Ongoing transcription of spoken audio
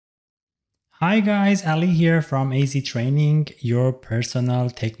Hi guys, Ali here from AZ Training, your personal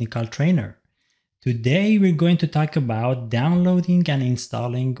technical trainer. Today we're going to talk about downloading and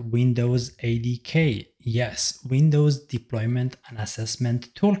installing Windows ADK. Yes, Windows Deployment and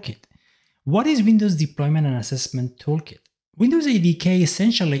Assessment Toolkit. What is Windows Deployment and Assessment Toolkit? Windows ADK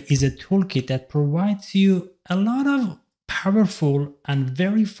essentially is a toolkit that provides you a lot of powerful and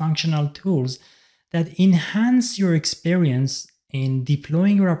very functional tools that enhance your experience in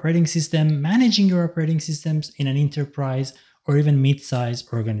deploying your operating system, managing your operating systems in an enterprise or even mid-sized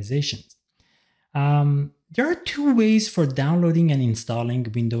organizations. There are two ways for downloading and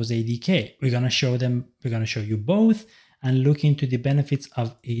installing Windows ADK. We're going to show you both and look into the benefits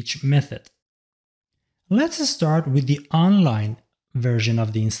of each method. Let's start with the online version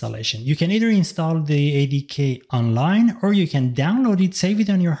of the installation. You can either install the ADK online or you can download it, save it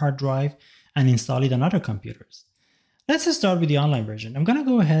on your hard drive, and install it on other computers. Let's start with the online version. I'm going to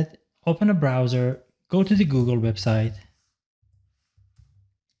go ahead, open a browser, go to the Google website,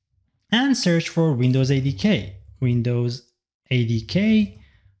 and search for Windows ADK. Windows ADK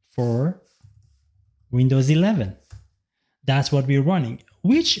for Windows 11. That's what we're running.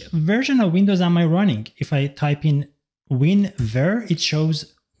 Which version of Windows am I running? If I type in WinVer, it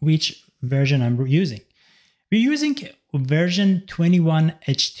shows which version I'm using. We're using version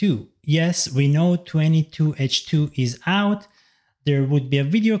 21H2. Yes, we know 22H2 is out. There would be a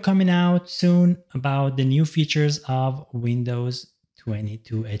video coming out soon about the new features of Windows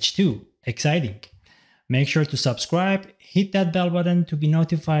 22H2. Exciting. Make sure to subscribe, hit that bell button to be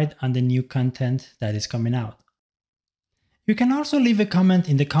notified on the new content that is coming out. You can also leave a comment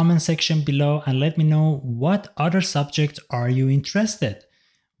in the comment section below and let me know what other subjects are you interested.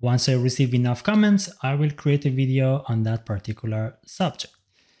 Once I receive enough comments, I will create a video on that particular subject.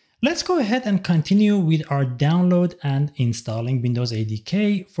 Let's go ahead and continue with our download and installing Windows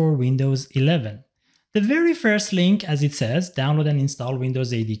ADK for Windows 11. The very first link, as it says, download and install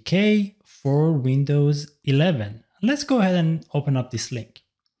Windows ADK for Windows 11. Let's go ahead and open up this link.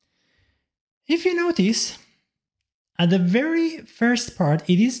 If you notice, at the very first part,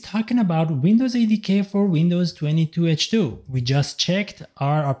 it is talking about Windows ADK for Windows 22H2. We just checked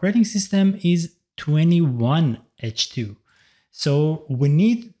our operating system is 21H2. So we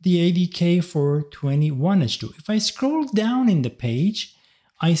need the ADK for 21H2. If I scroll down in the page,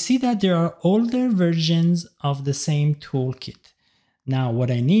 I see that there are older versions of the same toolkit. Now what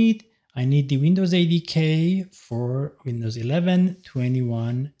I need the Windows ADK for Windows 11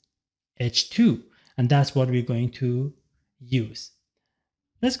 21H2. And that's what we're going to use.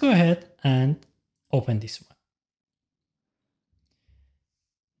 Let's go ahead and open this one.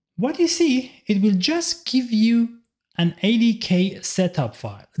 What you see, it will just give you an ADK setup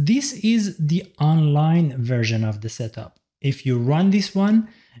file. This is the online version of the setup. If you run this one,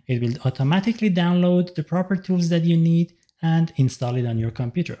 it will automatically download the proper tools that you need and install it on your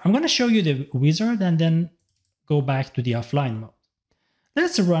computer. I'm going to show you the wizard and then go back to the offline mode.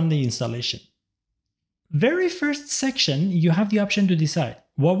 Let's run the installation. Very first section, you have the option to decide.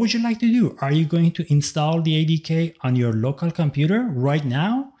 What would you like to do? Are you going to install the ADK on your local computer right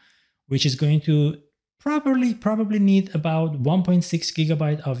now, which is going to probably need about 1.6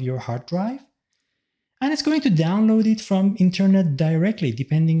 gigabyte of your hard drive? And it's going to download it from internet directly,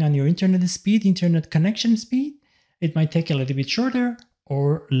 depending on your internet speed, internet connection speed. It might take a little bit shorter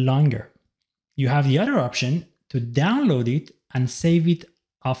or longer. You have the other option to download it and save it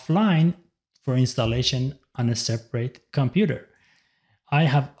offline for installation on a separate computer. I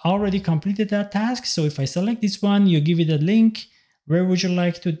have already completed that task. So if I select this one, you give it a link. Where would you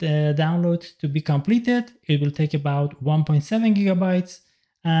like to download to be completed? It will take about 1.7 gigabytes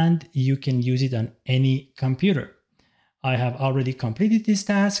and you can use it on any computer. I have already completed this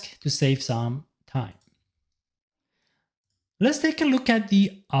task to save some time. Let's take a look at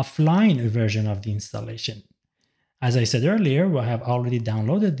the offline version of the installation. As I said earlier, I have already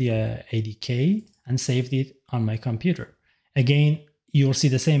downloaded the ADK and saved it on my computer. Again, you'll see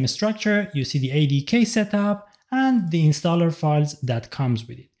the same structure. You see the ADK setup and the installer files that comes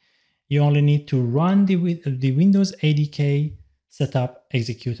with it. You only need to run the Windows ADK setup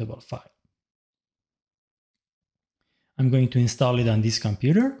executable file. I'm going to install it on this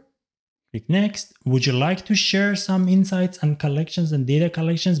computer. Click Next. Would you like to share some insights and collections and data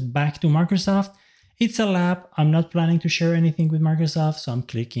collections back to Microsoft? It's a lab. I'm not planning to share anything with Microsoft, so I'm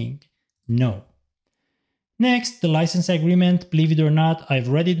clicking No. Next, the license agreement. Believe it or not, I've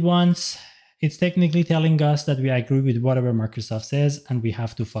read it once. It's technically telling us that we agree with whatever Microsoft says and we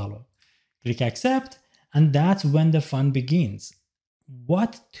have to follow. Click Accept, and that's when the fun begins.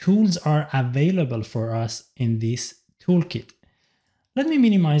 What tools are available for us in this toolkit? Let me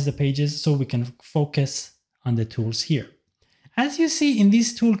minimize the pages so we can focus on the tools here. As you see in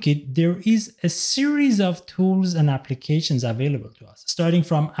this toolkit, there is a series of tools and applications available to us, starting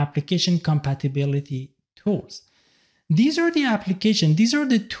from application compatibility tools. These are the applications, these are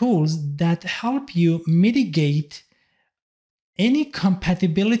the tools that help you mitigate any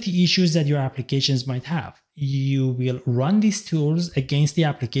compatibility issues that your applications might have. You will run these tools against the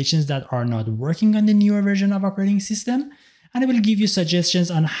applications that are not working on the newer version of operating system, and it will give you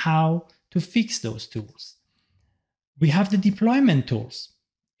suggestions on how to fix those tools. We have the deployment tools.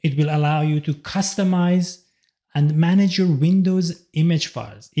 It will allow you to customize and manage your Windows image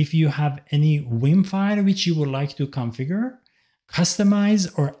files. If you have any Vim file which you would like to configure,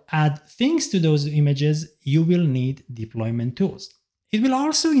 customize, or add things to those images, you will need deployment tools. It will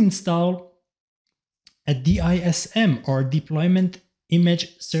also install a DISM, or Deployment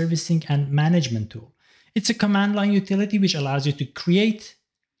Image Servicing and Management tool. It's a command line utility which allows you to create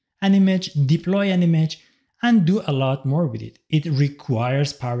an image, deploy an image, and do a lot more with it. It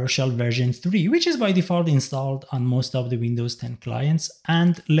requires PowerShell version 3, which is by default installed on most of the Windows 10 clients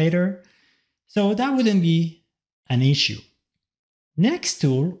and later, so that wouldn't be an issue. Next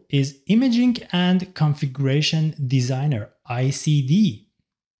tool is Imaging and Configuration Designer, ICD.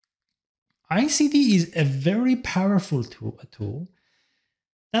 ICD is a very powerful tool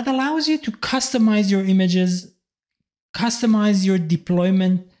that allows you to customize your images, customize your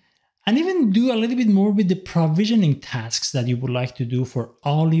deployment, and even do a little bit more with the provisioning tasks that you would like to do for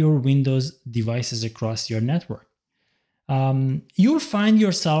all your Windows devices across your network. You'll find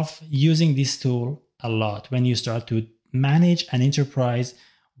yourself using this tool a lot when you start to manage an enterprise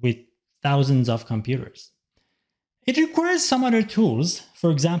with thousands of computers. It requires some other tools, for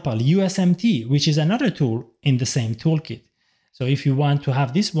example, USMT, which is another tool in the same toolkit. So if you want to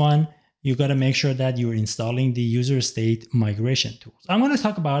have this one, you got to make sure that you're installing the user state migration tools. I'm going to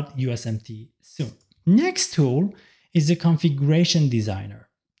talk about USMT soon. Next tool is the Configuration Designer.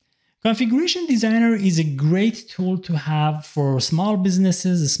 Configuration Designer is a great tool to have for small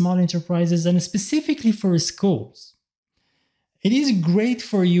businesses, small enterprises, and specifically for schools. It is great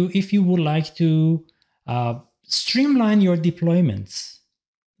for you if you would like to streamline your deployments.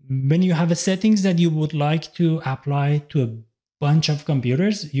 When you have settings that you would like to apply to a bunch of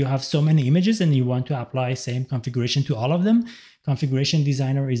computers, you have so many images and you want to apply same configuration to all of them, Configuration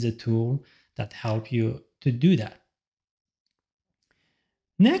Designer is a tool that helps you to do that.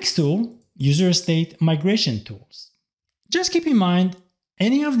 Next tool, User State Migration Tools. Just keep in mind,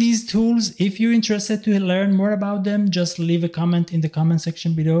 any of these tools, if you're interested to learn more about them, just leave a comment in the comment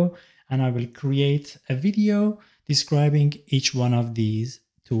section below and I will create a video describing each one of these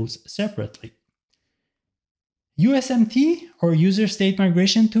tools separately. USMT, or User State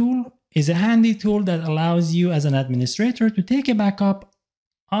Migration Tool, is a handy tool that allows you as an administrator to take a backup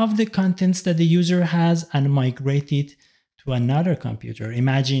of the contents that the user has and migrate it to another computer.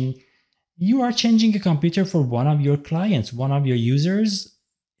 Imagine you are changing a computer for one of your clients, one of your users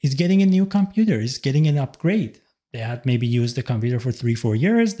is getting a new computer, is getting an upgrade. They had maybe used the computer for 3-4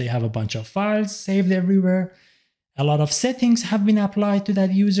 years, they have a bunch of files saved everywhere. A lot of settings have been applied to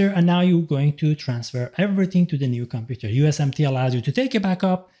that user, and now you're going to transfer everything to the new computer. USMT allows you to take a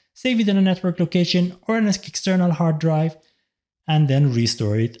backup, save it in a network location or an external hard drive, and then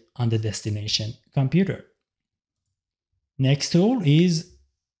restore it on the destination computer. Next tool is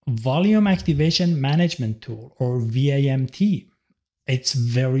Volume Activation Management Tool, or VAMT. It's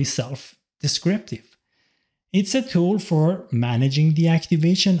very self-descriptive. It's a tool for managing the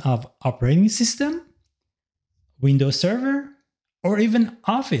activation of operating system, Windows Server, or even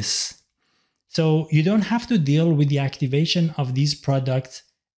Office. So you don't have to deal with the activation of these products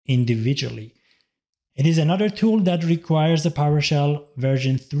individually. It is another tool that requires a PowerShell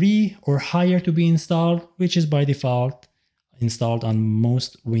version 3 or higher to be installed, which is by default installed on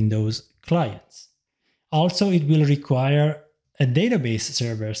most Windows clients. Also, it will require a database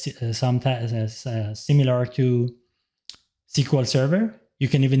server, sometimes similar to SQL Server. You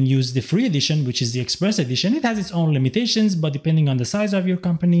can even use the free edition, which is the Express edition. It has its own limitations, but depending on the size of your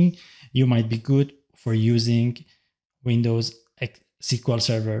company, you might be good for using Windows SQL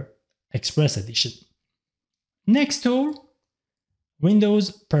Server Express edition. Next tool,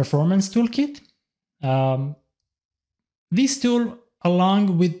 Windows Performance Toolkit. This tool,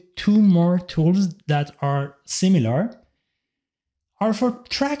 along with two more tools that are similar, are for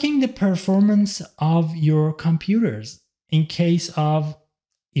tracking the performance of your computers in case of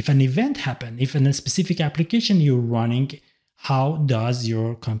if an event happens, if in a specific application you're running, how does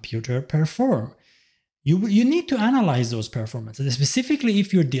your computer perform? You need to analyze those performances, specifically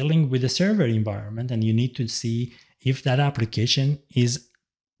if you're dealing with a server environment and you need to see if that application is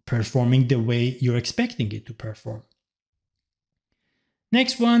performing the way you're expecting it to perform.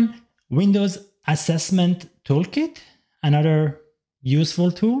 Next one, Windows Assessment Toolkit, another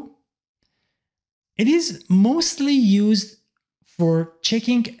useful tool. It is mostly used for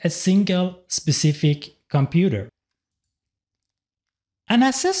checking a single specific computer. An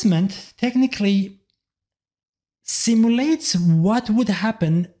assessment technically simulates what would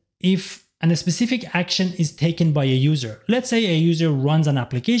happen if a specific action is taken by a user. Let's say a user runs an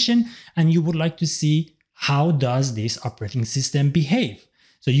application and you would like to see how does this operating system behave.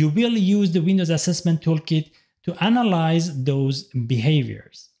 So you will use the Windows Assessment Toolkit to analyze those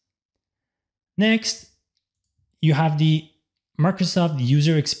behaviors. Next, you have the Microsoft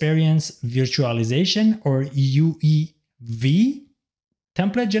User Experience Virtualization, or UEV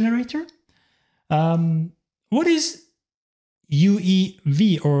template generator. What is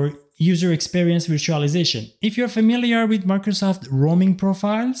UEV, or User Experience Virtualization? If you're familiar with Microsoft roaming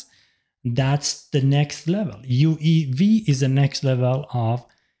profiles, that's the next level. UEV is the next level of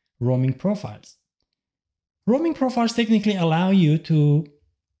roaming profiles. Roaming profiles technically allow your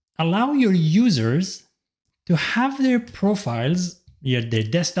users to have their profiles, their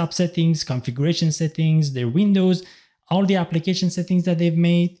desktop settings, configuration settings, their Windows, all the application settings that they've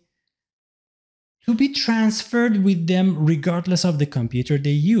made, to be transferred with them regardless of the computer they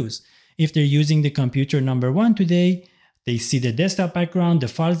use. If they're using the computer number 1 today, they see the desktop background, the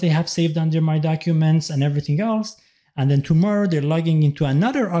files they have saved under My Documents and everything else. And then tomorrow they're logging into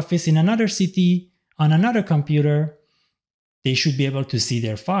another office in another city on another computer. They should be able to see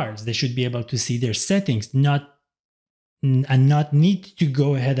their files. They should be able to see their settings, and not need to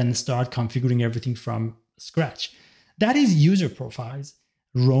go ahead and start configuring everything from scratch. That is user profiles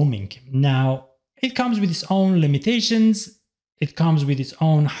roaming. Now, it comes with its own limitations. It comes with its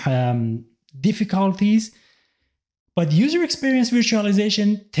own difficulties. But user experience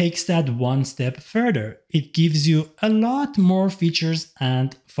virtualization takes that one step further. It gives you a lot more features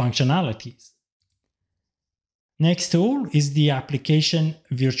and functionalities. Next tool is the Application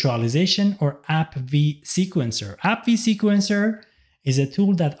Virtualization, or AppV Sequencer. AppV Sequencer is a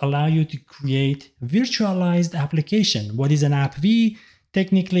tool that allows you to create virtualized application. What is an AppV?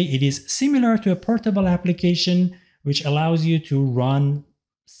 Technically, it is similar to a portable application, which allows you to run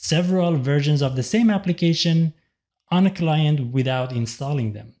several versions of the same application on a client without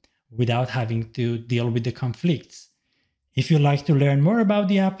installing them, without having to deal with the conflicts. If you'd like to learn more about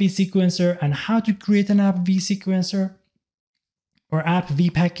the AppV sequencer and how to create an AppV sequencer or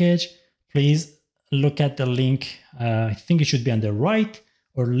AppV package, please look at the link. I think it should be on the right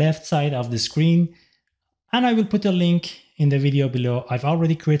or left side of the screen. And I will put a link in the video below. I've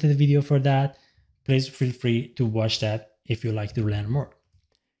already created a video for that. Please feel free to watch that if you'd like to learn more.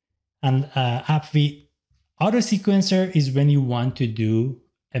 And AppV auto sequencer is when you want to do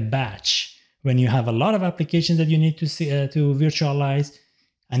a batch, when you have a lot of applications that you need to virtualize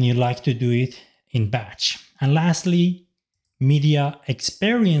and you like to do it in batch. And lastly, Media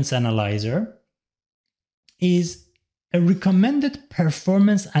Experience Analyzer is a recommended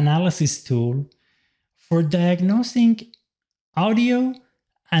performance analysis tool for diagnosing audio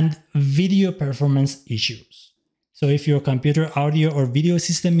and video performance issues. So if your computer audio or video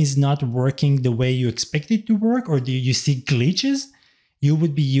system is not working the way you expect it to work, or do you see glitches, you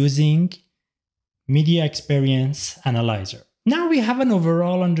would be using Media Experience Analyzer. Now we have an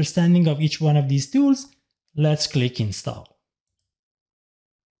overall understanding of each one of these tools. Let's click Install.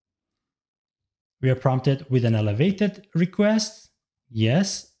 We are prompted with an elevated request.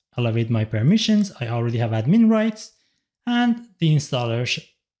 Yes, elevate my permissions. I already have admin rights, and the installer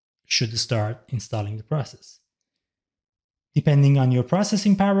should start installing the process. Depending on your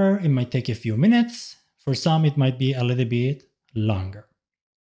processing power, it might take a few minutes. For some, it might be a little bit longer.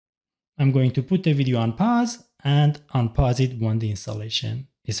 I'm going to put the video on pause and unpause it when the installation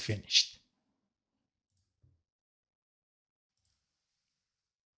is finished.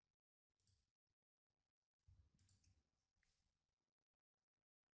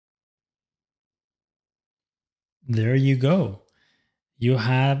 There you go. You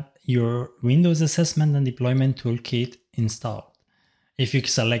have your Windows Assessment and Deployment Toolkit installed. If you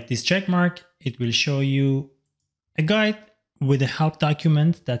select this check mark, it will show you a guide with a help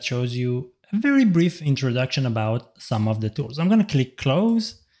document that shows you a very brief introduction about some of the tools. I'm going to click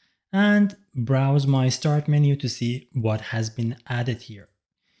Close and browse my Start menu to see what has been added here.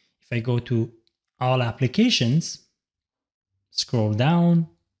 If I go to All Applications, scroll down,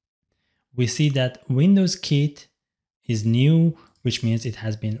 we see that Windows Kit is new, which means it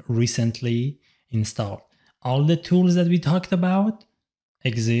has been recently installed. All the tools that we talked about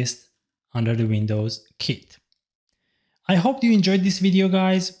exist under the Windows Kit. I hope you enjoyed this video,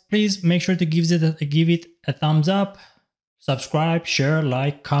 guys. Please make sure to give it a thumbs up, subscribe, share,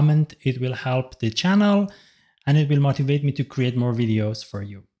 like, comment. It will help the channel and it will motivate me to create more videos for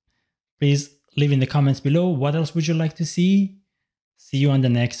you. Please leave in the comments below what else would you like to see. See you on the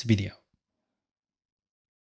next video.